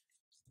page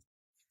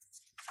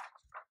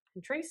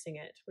and tracing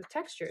it with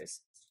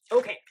textures.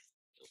 Okay,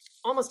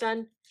 almost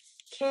done.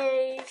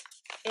 K,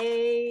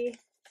 A,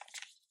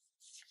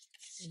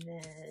 and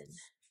then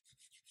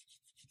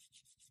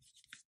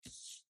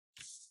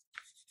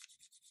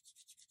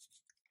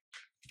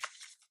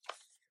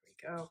there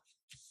we go.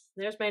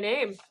 There's my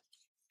name,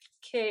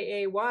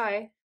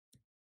 K-A-Y,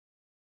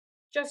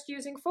 just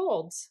using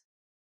folds,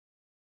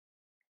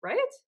 right?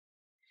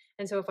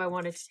 And so if I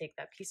wanted to take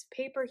that piece of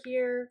paper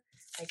here,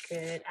 I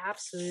could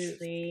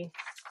absolutely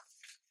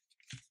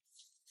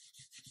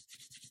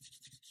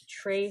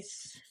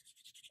trace.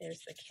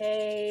 There's the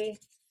K,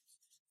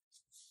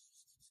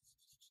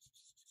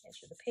 edge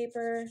of the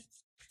paper.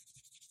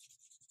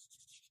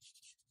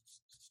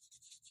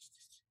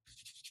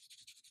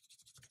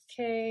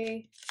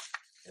 K,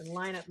 and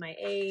line up my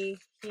A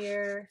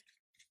here.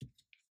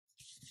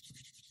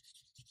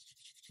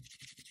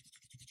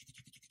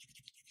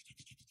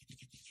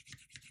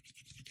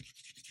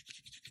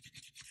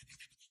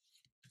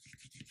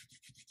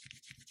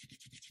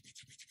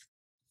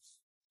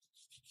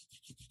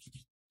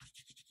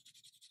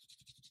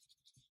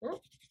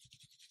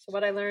 So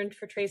what I learned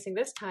for tracing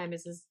this time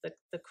is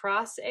the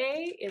cross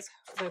A is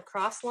the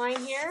cross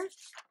line here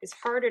is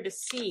harder to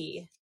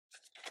see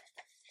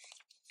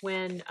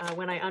when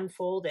I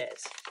unfold it,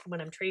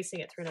 when I'm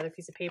tracing it through another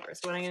piece of paper.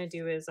 So what I'm going to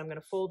do is I'm going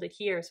to fold it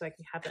here so I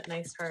can have that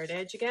nice hard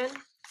edge again.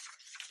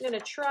 I'm going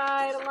to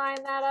try to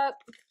line that up.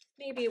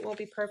 Maybe it won't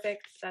be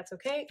perfect, but that's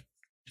okay.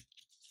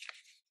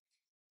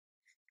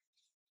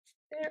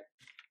 There.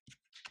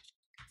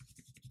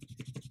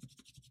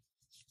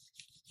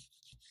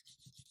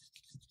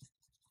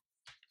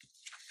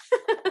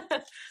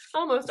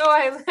 Almost. Oh,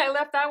 I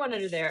left that one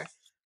under there.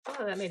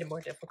 Oh, that made it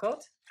more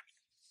difficult.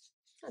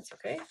 That's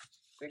okay.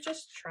 We're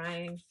just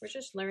trying. We're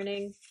just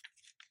learning.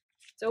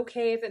 It's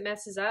okay if it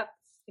messes up.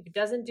 If it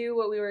doesn't do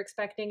what we were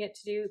expecting it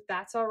to do,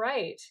 that's all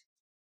right.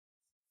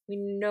 We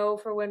know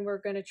for when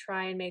we're going to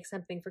try and make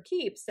something for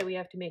keeps that we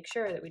have to make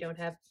sure that we don't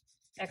have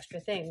extra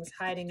things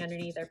hiding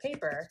underneath our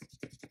paper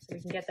so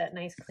we can get that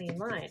nice clean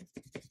line.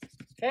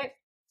 Okay,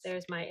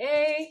 there's my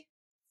A,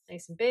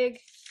 nice and big.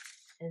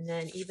 And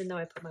then even though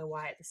I put my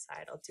Y at the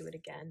side, I'll do it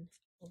again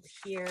over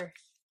here.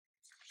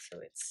 So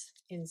it's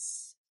in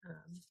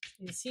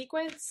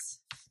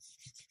sequence.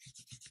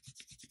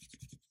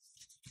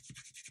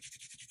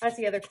 That's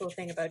the other cool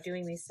thing about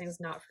doing these things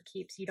not for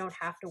keeps. You don't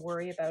have to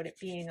worry about it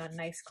being on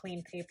nice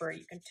clean paper.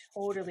 You can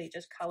totally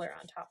just color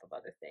on top of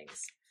other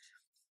things.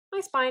 My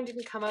spine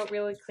didn't come out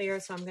really clear,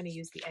 so I'm going to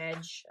use the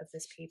edge of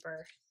this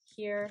paper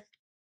here.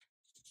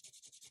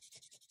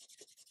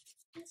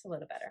 It's a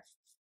little better.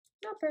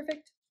 Not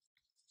perfect.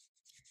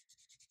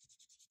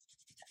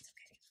 That's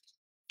okay.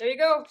 There you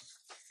go.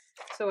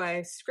 So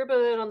I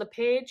scribbled it on the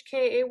page,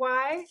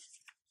 K-A-Y.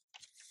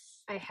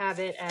 I have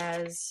it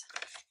as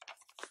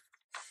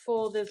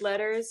folded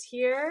letters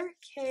here,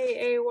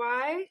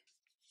 K-A-Y.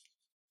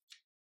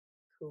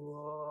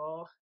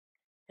 Cool.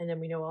 And then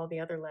we know all the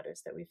other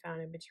letters that we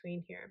found in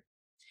between here.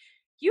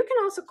 You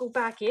can also go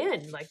back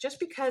in, like just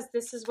because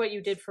this is what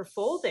you did for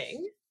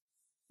folding,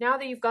 now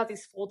that you've got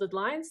these folded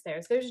lines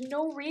there, so there's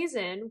no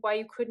reason why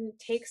you couldn't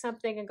take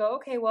something and go,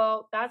 okay,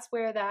 well, that's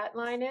where that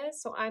line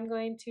is, so I'm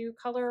going to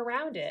color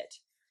around it.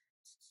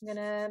 I'm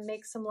gonna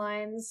make some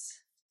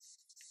lines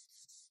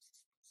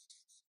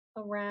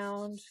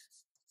around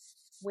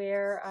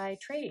where I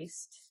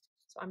traced.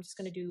 So I'm just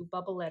gonna do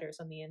bubble letters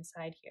on the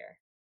inside here.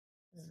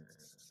 I'll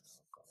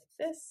go like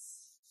this.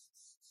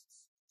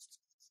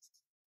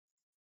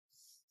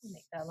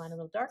 Make that line a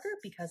little darker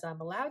because I'm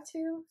allowed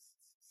to.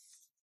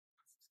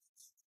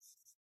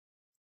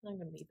 I'm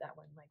going to leave that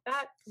one like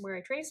that from where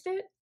I traced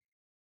it.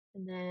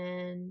 And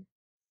then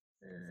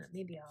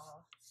maybe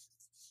I'll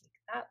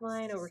make that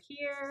line over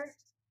here.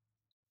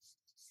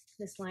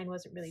 This line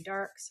wasn't really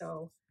dark,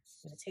 so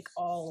I'm going to take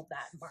all of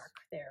that mark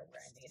there where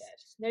I made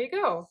it. There you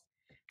go.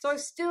 So I've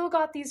still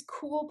got these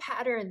cool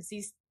patterns,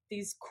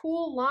 these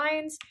cool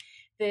lines.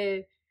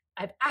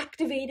 I've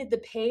activated the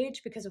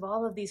page because of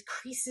all of these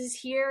creases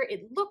here.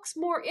 It looks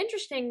more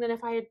interesting than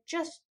if I had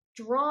just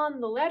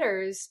drawn the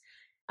letters.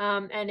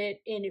 And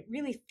it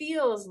really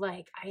feels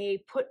like I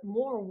put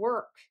more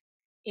work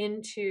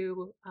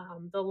into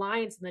the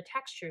lines and the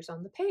textures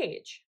on the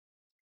page.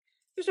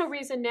 There's no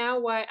reason now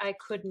why I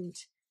couldn't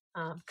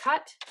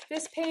cut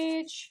this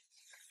page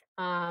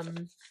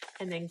and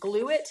then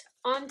glue it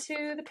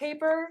onto the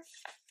paper,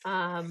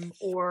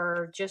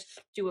 or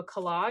just do a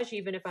collage,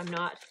 even if I'm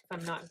not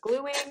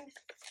gluing.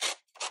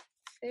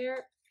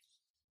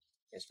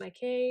 There's my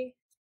K.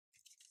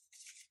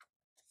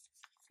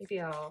 Maybe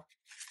I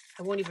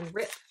won't even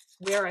rip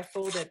where I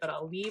folded, but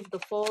I'll leave the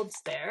folds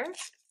there.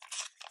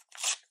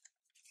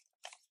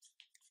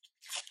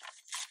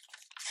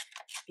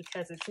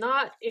 Because it's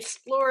not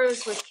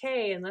Explorers with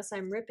K unless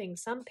I'm ripping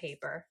some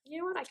paper. You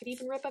know what? I could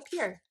even rip up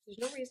here. There's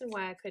no reason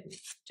why I couldn't,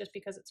 just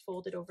because it's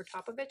folded over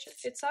top of it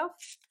itself.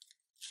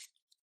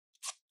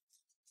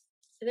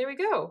 And there we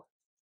go.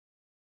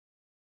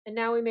 And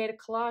now we made a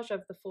collage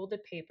of the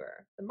folded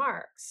paper, the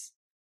marks,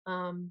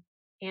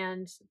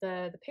 and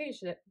the page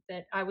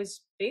that I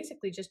was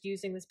basically just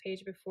using this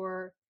page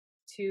before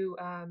to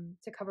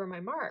cover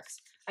my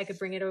marks. I could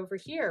bring it over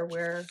here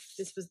where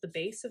this was the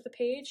base of the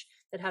page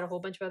that had a whole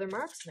bunch of other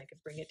marks, and I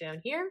could bring it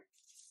down here.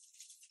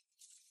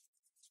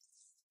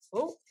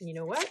 Oh, and you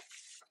know what?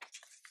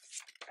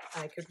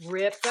 I could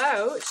rip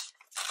out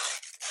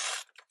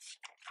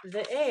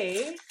the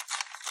A.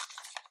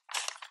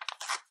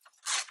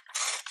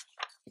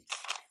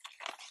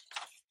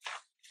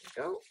 There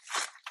we go.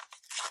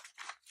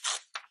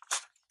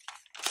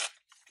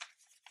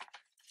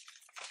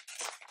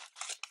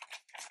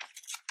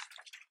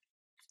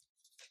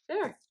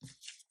 There.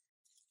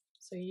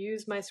 So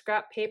use my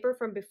scrap paper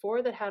from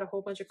before that had a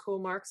whole bunch of cool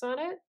marks on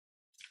it.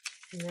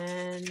 And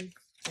then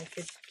I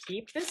could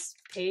keep this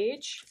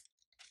page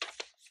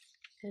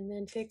and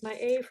then take my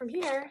A from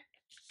here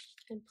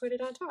and put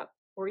it on top,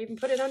 or even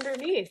put it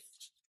underneath.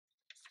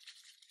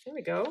 There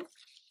we go.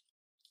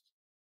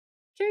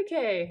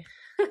 KK.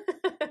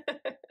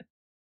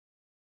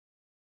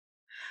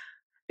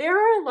 There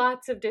are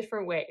lots of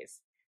different ways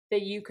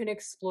that you can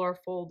explore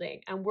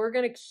folding, and we're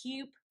going to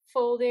keep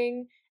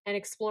folding and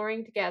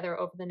exploring together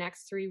over the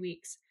next 3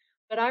 weeks.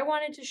 But I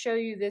wanted to show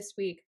you this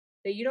week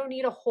that you don't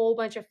need a whole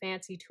bunch of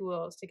fancy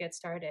tools to get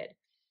started.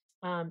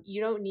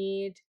 You don't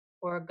need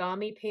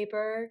origami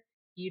paper.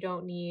 You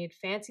don't need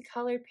fancy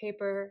colored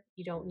paper.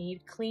 You don't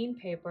need clean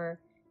paper.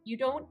 You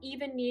don't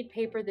even need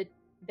paper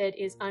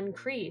that is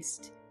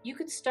uncreased. You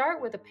could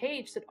start with a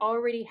page that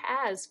already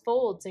has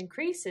folds and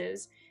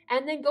creases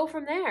and then go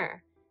from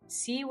there.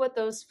 See what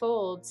those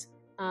folds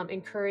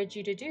encourage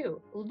you to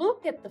do.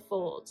 Look at the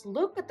folds,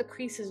 look at the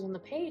creases on the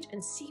page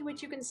and see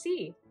what you can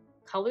see.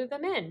 Color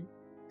them in,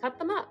 cut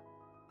them up.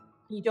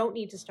 You don't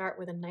need to start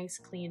with a nice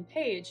clean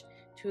page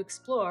to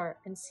explore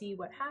and see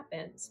what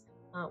happens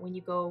when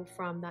you go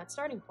from that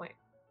starting point.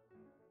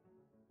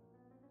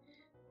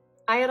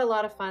 I had a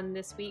lot of fun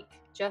this week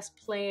just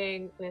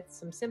playing with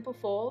some simple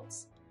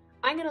folds.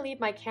 I'm going to leave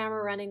my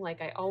camera running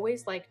like I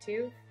always like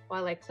to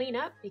while I clean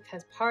up,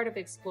 because part of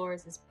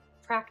Explores is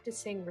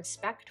practicing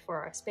respect for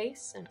our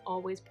space and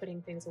always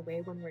putting things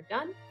away when we're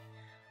done.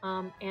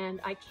 And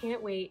I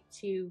can't wait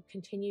to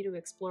continue to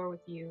explore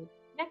with you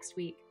next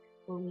week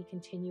when we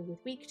continue with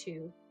week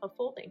 2 of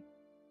folding.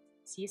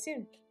 See you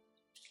soon.